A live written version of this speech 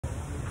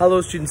Hello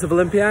students of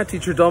Olympia,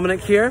 teacher Dominic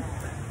here.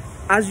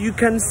 As you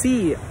can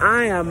see,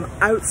 I am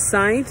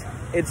outside,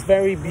 it's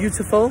very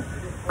beautiful,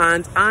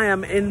 and I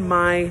am in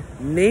my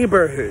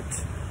neighborhood.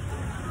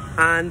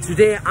 And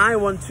today I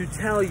want to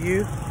tell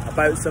you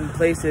about some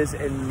places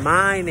in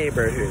my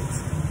neighborhood.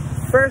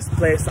 First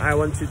place I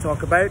want to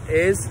talk about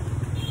is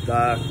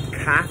the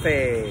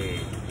cafe.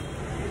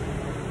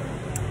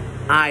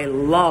 I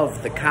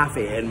love the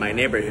cafe in my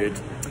neighborhood.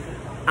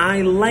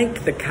 I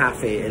like the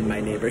cafe in my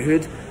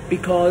neighborhood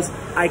because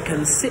I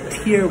can sit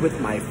here with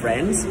my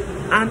friends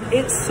and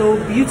it's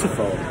so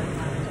beautiful.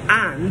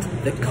 And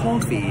the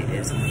coffee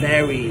is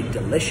very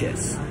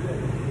delicious.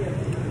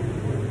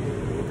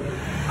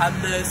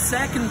 And the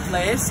second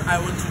place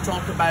I want to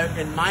talk about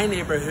in my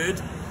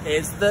neighborhood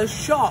is the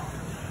shop,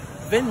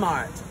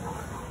 Vinmart.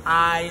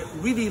 I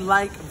really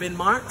like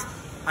Vinmart.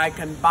 I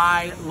can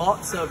buy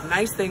lots of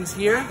nice things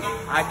here.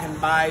 I can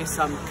buy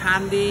some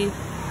candy,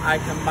 I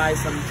can buy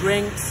some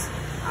drinks,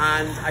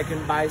 and I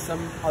can buy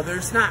some other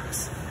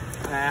snacks.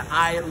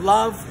 I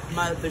love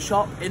the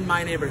shop in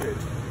my neighborhood.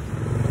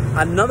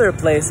 Another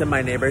place in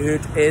my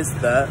neighborhood is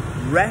the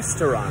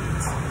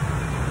restaurant.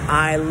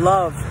 I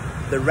love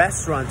the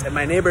restaurant in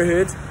my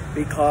neighborhood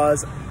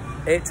because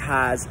it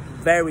has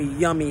very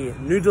yummy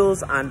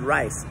noodles and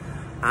rice,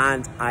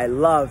 and I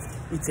love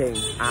eating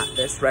at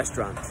this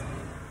restaurant.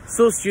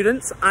 So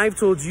students, I've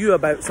told you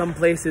about some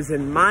places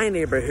in my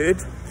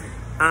neighborhood,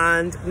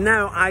 and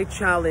now I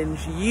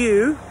challenge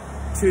you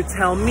to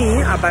tell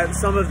me about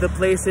some of the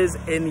places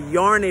in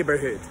your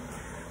neighborhood.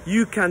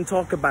 You can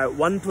talk about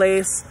one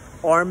place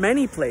or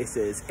many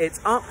places.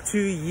 It's up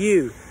to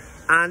you.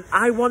 And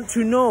I want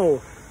to know,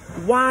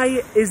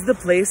 why is the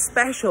place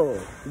special?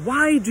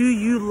 Why do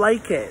you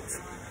like it?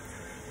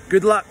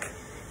 Good luck.